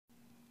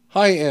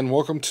Hi, and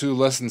welcome to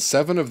Lesson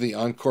 7 of the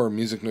Encore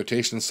Music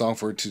Notation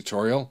Software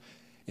tutorial.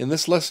 In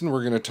this lesson,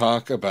 we're going to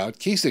talk about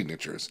key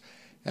signatures.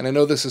 And I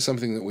know this is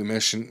something that we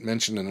mentioned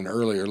in an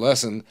earlier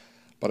lesson,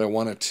 but I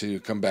wanted to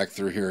come back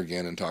through here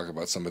again and talk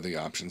about some of the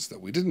options that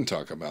we didn't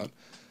talk about.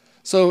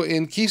 So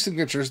in key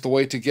signatures, the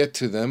way to get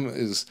to them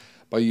is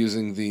by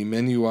using the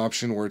menu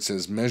option where it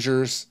says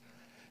Measures,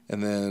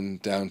 and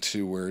then down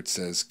to where it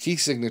says Key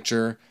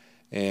Signature.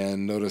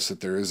 And notice that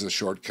there is a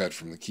shortcut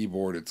from the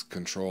keyboard. It's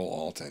Control,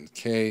 Alt, and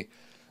K.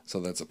 So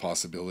that's a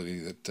possibility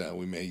that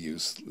we may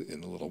use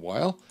in a little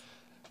while.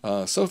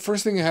 So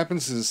first thing that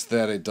happens is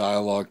that a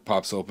dialog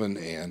pops open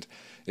and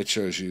it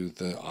shows you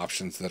the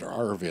options that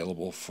are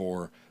available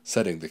for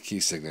setting the key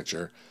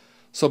signature.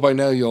 So by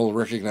now you'll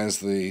recognize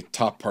the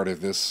top part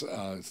of this.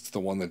 It's the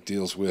one that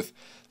deals with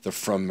the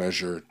from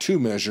measure to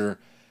measure,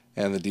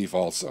 and the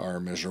defaults are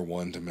measure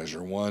 1 to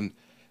measure 1.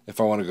 If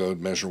I want to go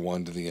measure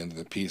 1 to the end of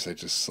the piece, I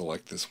just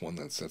select this one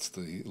that sets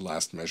the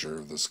last measure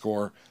of the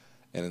score.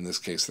 And in this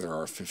case, there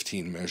are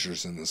 15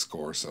 measures in the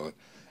score, so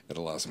it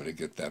allows me to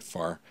get that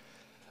far.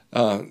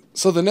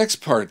 So the next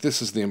part,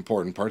 this is the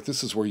important part.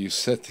 This is where you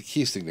set the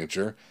key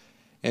signature,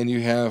 and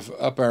you have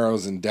up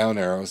arrows and down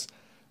arrows.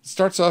 It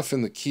starts off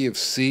in the key of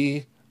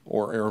C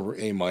or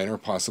A minor,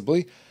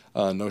 possibly.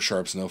 No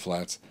sharps, no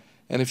flats.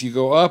 And if you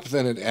go up,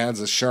 then it adds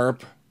a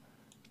sharp,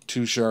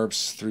 2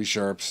 sharps, 3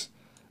 sharps,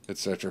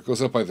 etc. It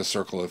goes up by the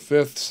circle of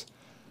fifths,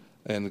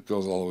 and it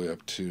goes all the way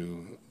up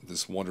to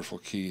this wonderful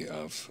key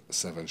of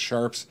 7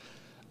 sharps.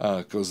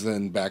 It goes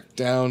then back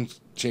down,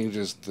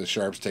 changes the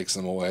sharps, takes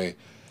them away,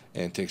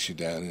 and takes you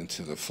down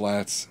into the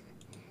flats.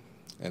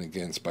 And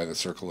again, it's by the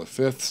circle of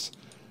fifths.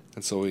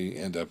 And so we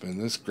end up in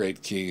this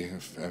great key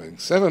of having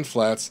 7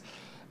 flats,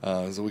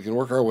 so we can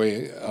work our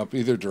way up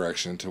either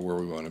direction to where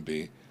we want to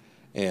be.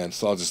 And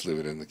so I'll just leave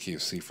it in the key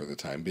of C for the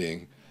time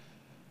being.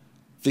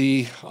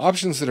 The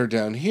options that are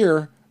down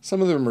here, some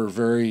of them are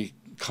very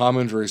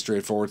common, very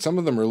straightforward. Some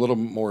of them are a little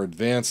more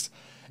advanced,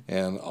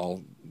 and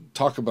I'll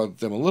talk about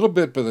them a little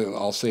bit, but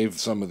I'll save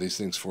some of these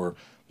things for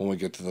when we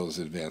get to those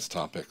advanced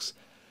topics.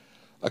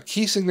 A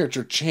key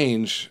signature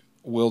change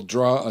will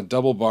draw a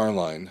double bar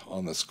line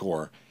on the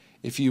score.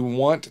 If you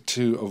want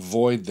to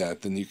avoid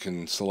that, then you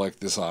can select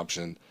this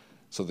option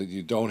so that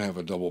you don't have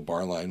a double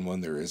bar line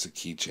when there is a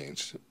key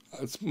change.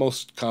 It's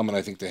most common,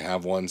 I think, to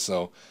have one,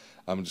 so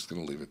I'm just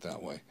going to leave it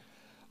that way.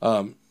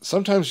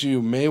 Sometimes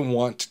you may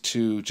want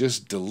to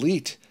just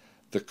delete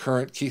the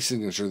current key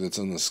signature that's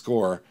in the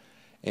score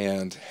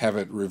and have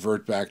it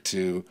revert back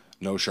to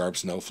no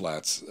sharps, no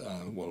flats,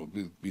 what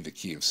will be the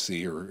key of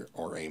C or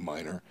A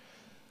minor.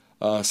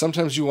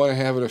 Sometimes you want to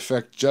have it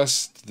affect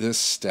just this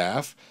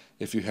staff.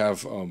 If you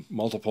have a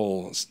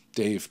multiple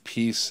stave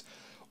piece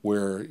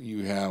where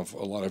you have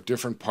a lot of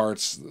different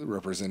parts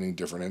representing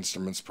different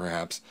instruments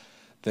perhaps,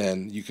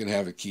 then you can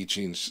have a key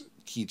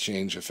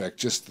change affect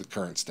just the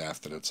current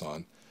staff that it's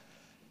on.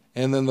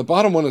 And then the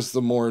bottom one is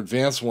the more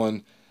advanced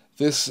one.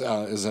 This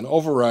is an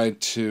override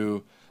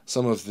to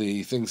some of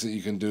the things that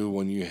you can do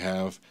when you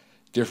have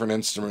different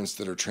instruments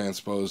that are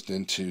transposed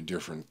into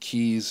different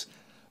keys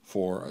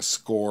for a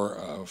score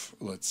of,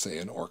 let's say,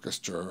 an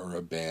orchestra or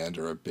a band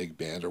or a big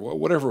band or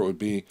whatever it would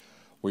be,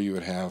 where you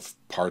would have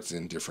parts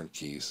in different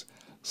keys.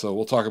 So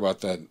we'll talk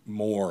about that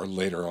more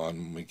later on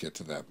when we get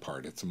to that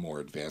part. It's a more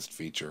advanced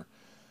feature.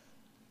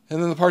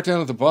 And then the part down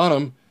at the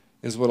bottom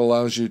is what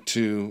allows you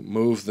to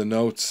move the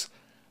notes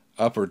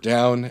up or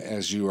down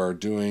as you are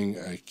doing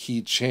a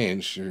key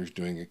change. You're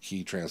doing a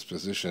key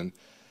transposition.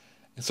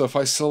 And so if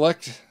I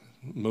select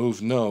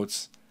Move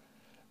Notes,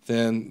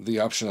 then the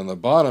option on the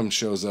bottom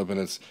shows up, and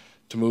it's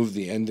to move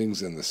the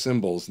endings and the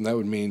symbols. And that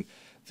would mean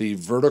the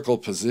vertical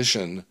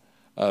position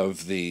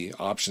of the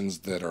options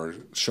that are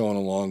shown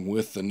along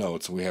with the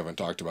notes. We haven't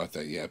talked about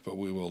that yet, but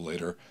we will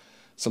later.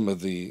 Some of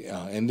the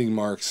ending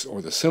marks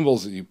or the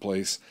symbols that you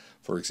place,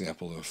 for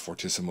example, a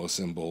fortissimo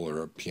symbol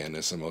or a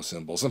pianissimo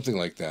symbol, something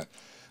like that,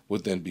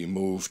 would then be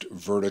moved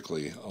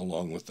vertically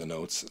along with the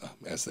notes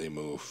as they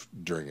move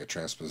during a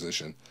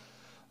transposition.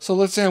 So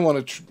let's say I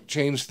want to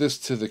change this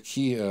to the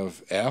key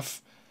of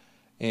F,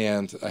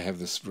 and I have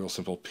this real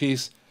simple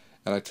piece,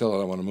 and I tell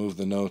it I want to move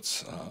the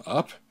notes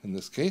up, in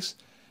this case,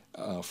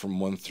 from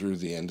 1 through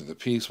the end of the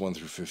piece, 1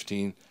 through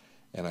 15,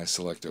 and I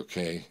select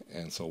OK.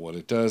 And so what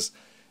it does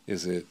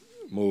is it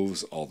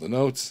moves all the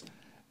notes,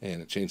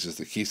 and it changes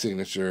the key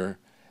signature,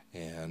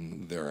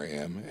 and there I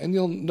am. And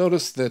you'll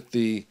notice that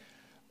the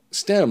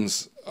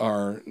stems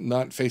are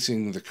not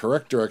facing the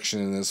correct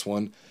direction in this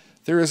one.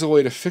 There is a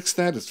way to fix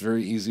that. It's a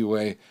very easy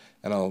way,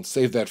 and I'll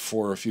save that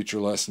for a future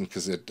lesson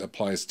because it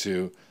applies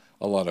to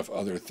a lot of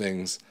other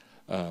things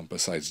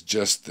besides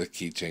just the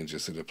key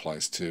changes. It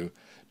applies to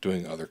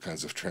doing other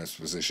kinds of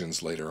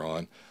transpositions later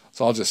on.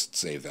 So I'll just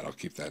save that. I'll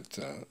keep that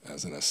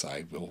as an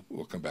aside.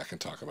 We'll come back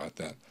and talk about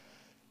that.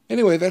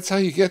 Anyway, that's how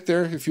you get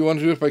there. If you want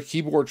to do it by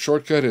keyboard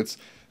shortcut, it's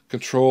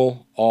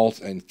Control,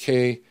 Alt, and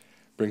K.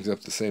 Brings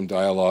up the same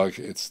dialog.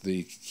 It's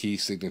the key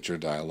signature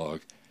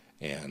dialog,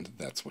 and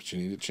that's what you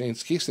need to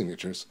change key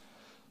signatures.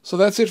 So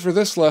that's it for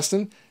this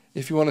lesson.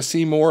 If you want to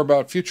see more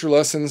about future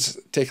lessons,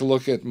 take a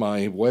look at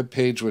my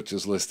webpage, which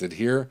is listed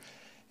here.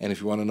 And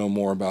if you want to know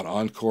more about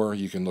Encore,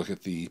 you can look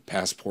at the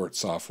Passport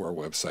software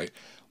website,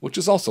 which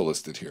is also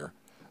listed here.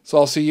 So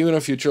I'll see you in a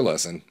future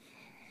lesson.